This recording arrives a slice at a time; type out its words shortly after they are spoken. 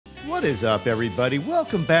What is up, everybody?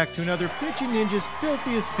 Welcome back to another Pitching Ninja's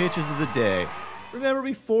Filthiest Pitches of the Day. Remember,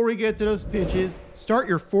 before we get to those pitches, start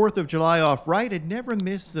your 4th of July off right and never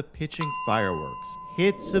miss the pitching fireworks.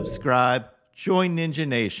 Hit subscribe, join Ninja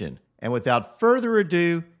Nation. And without further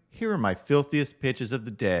ado, here are my filthiest pitches of the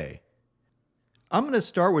day. I'm going to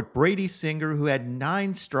start with Brady Singer, who had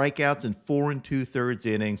 9 strikeouts in 4 2/3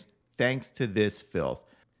 innings, thanks to this filth.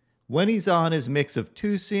 When he's on, his mix of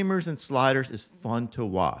two-seamers and sliders is fun to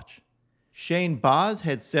watch. Shane Baz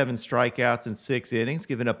had 7 strikeouts in 6 innings,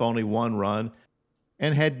 giving up only 1 run,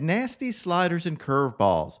 and had nasty sliders and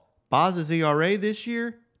curveballs. Baz's ERA this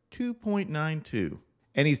year, 2.92.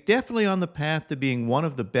 And he's definitely on the path to being one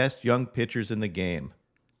of the best young pitchers in the game.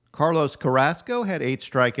 Carlos Carrasco had 8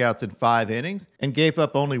 strikeouts in 5 innings and gave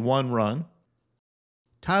up only 1 run.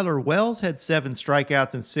 Tyler Wells had 7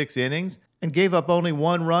 strikeouts in 6 innings and gave up only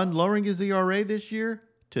 1 run, lowering his ERA this year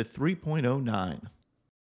to 3.09.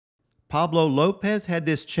 Pablo Lopez had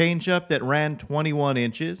this changeup that ran 21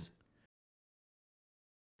 inches.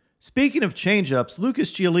 Speaking of changeups,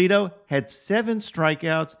 Lucas Giolito had 7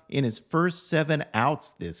 strikeouts in his first 7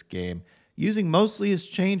 outs this game, using mostly his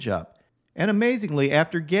changeup. And amazingly,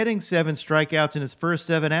 after getting 7 strikeouts in his first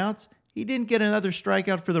 7 outs, he didn't get another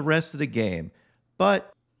strikeout for the rest of the game.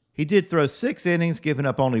 But he did throw 6 innings, giving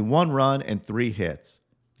up only 1 run and 3 hits.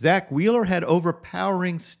 Zack Wheeler had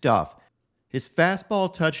overpowering stuff. His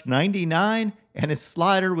fastball touched 99, and his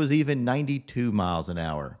slider was even 92 miles an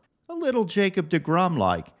hour. A little Jacob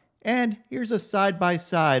deGrom-like. And here's a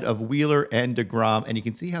side-by-side of Wheeler and deGrom, and you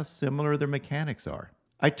can see how similar their mechanics are.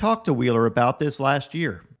 I talked to Wheeler about this last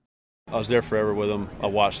year. I was there forever with him. I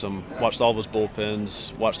watched him, watched all of his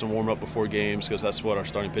bullpens, watched him warm up before games because that's what our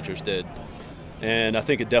starting pitchers did. And I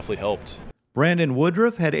think it definitely helped. Brandon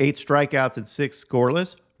Woodruff had 8 strikeouts and 6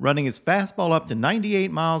 scoreless, running his fastball up to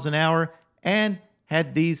 98 miles an hour, and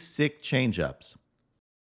had these sick changeups.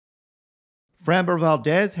 Framber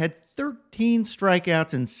Valdez had 13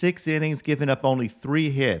 strikeouts in 6 innings, giving up only 3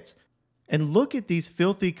 hits. And look at these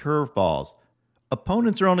filthy curveballs.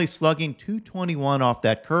 Opponents are only slugging .221 off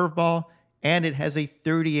that curveball, and it has a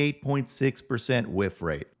 38.6% whiff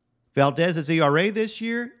rate. Valdez's ERA this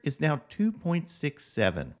year is now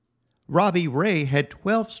 2.67. Robbie Ray had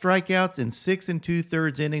 12 strikeouts in 6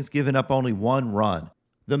 2/3 innings, giving up only 1 run.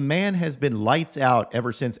 The man has been lights out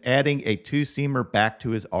ever since adding a two-seamer back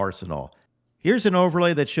to his arsenal. Here's an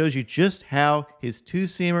overlay that shows you just how his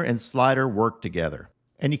two-seamer and slider work together.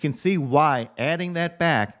 And you can see why adding that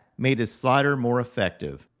back made his slider more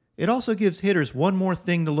effective. It also gives hitters one more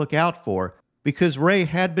thing to look out for, because Ray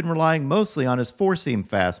had been relying mostly on his four-seam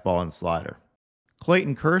fastball and slider.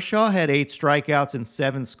 Clayton Kershaw had 8 strikeouts in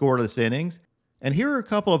 7 scoreless innings, and here are a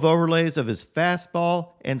couple of overlays of his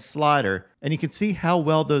fastball and slider, and you can see how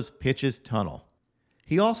well those pitches tunnel.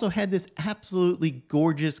 He also had this absolutely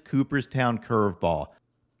gorgeous Cooperstown curveball.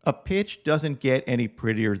 A pitch doesn't get any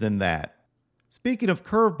prettier than that. Speaking of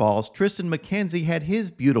curveballs, Tristan McKenzie had his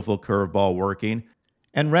beautiful curveball working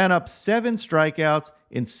and ran up 7 strikeouts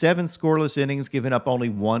in 7 scoreless innings, giving up only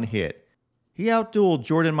 1 hit. He outdueled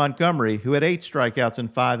Jordan Montgomery, who had 8 strikeouts in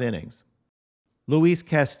 5 innings. Luis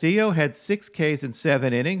Castillo had 6 Ks in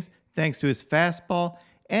 7 innings, thanks to his fastball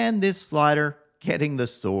and this slider getting the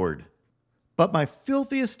sword. But my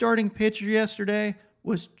filthiest starting pitcher yesterday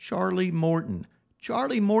was Charlie Morton.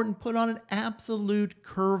 Charlie Morton put on an absolute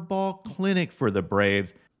curveball clinic for the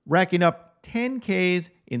Braves, racking up 10 Ks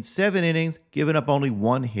in 7 innings, giving up only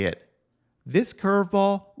 1 hit. This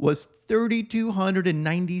curveball was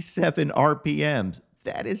 3,297 RPMs.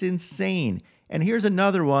 That is insane. And here's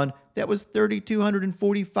another one that was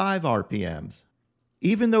 3,245 RPMs.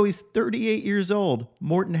 Even though he's 38 years old,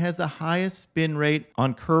 Morton has the highest spin rate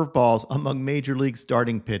on curveballs among Major League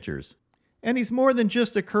starting pitchers. And he's more than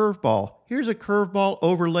just a curveball. Here's a curveball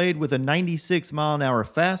overlaid with a 96-mile-an-hour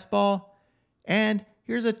fastball, and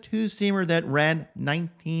here's a two-seamer that ran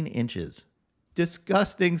 19 inches.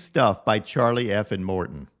 Disgusting stuff by Charlie F. and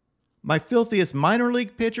Morton. My filthiest minor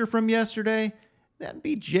league pitcher from yesterday, that'd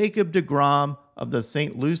be Jacob deGrom of the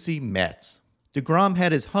St. Lucie Mets. deGrom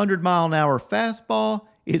had his 100-mile-an-hour fastball,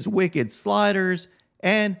 his wicked sliders,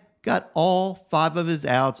 and got all 5 of his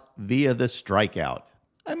outs via the strikeout.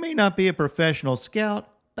 I may not be a professional scout,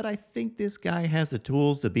 but I think this guy has the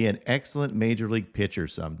tools to be an excellent major league pitcher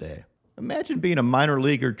someday. Imagine being a minor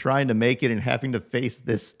leaguer trying to make it and having to face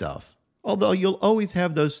this stuff. Although you'll always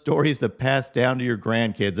have those stories that pass down to your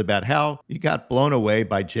grandkids about how you got blown away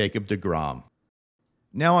by Jacob deGrom.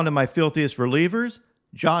 Now on to my filthiest relievers.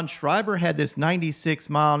 John Schreiber had this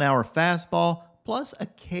 96-mile-an-hour fastball plus a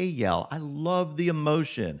K yell. I love the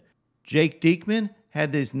emotion. Jake Diekman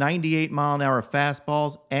had these 98-mile-an-hour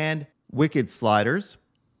fastballs and wicked sliders.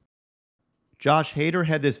 Josh Hader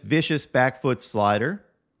had this vicious back foot slider.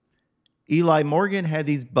 Eli Morgan had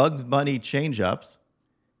these Bugs Bunny changeups.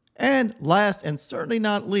 And last and certainly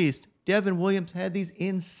not least, Devin Williams had these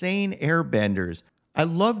insane airbenders. I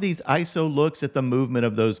love these ISO looks at the movement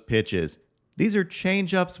of those pitches. These are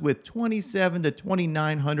changeups with 27 to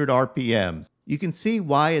 2,900 RPMs. You can see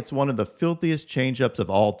why it's one of the filthiest changeups of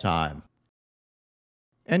all time.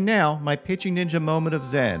 And now, my pitching ninja moment of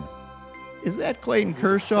zen. Is that Clayton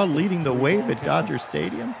Kershaw leading the wave at Dodger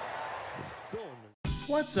Stadium?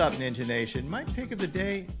 What's up, Ninja Nation? My pick of the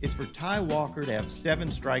day is for Ty Walker to have 7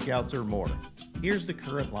 strikeouts or more. Here's the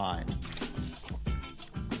current line.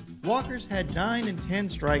 Walker's had 9 and 10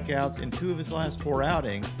 strikeouts in 2 of his last 4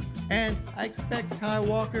 outings, and I expect Ty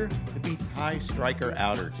Walker to be Ty Striker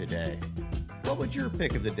Outer today. What would your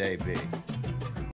pick of the day be?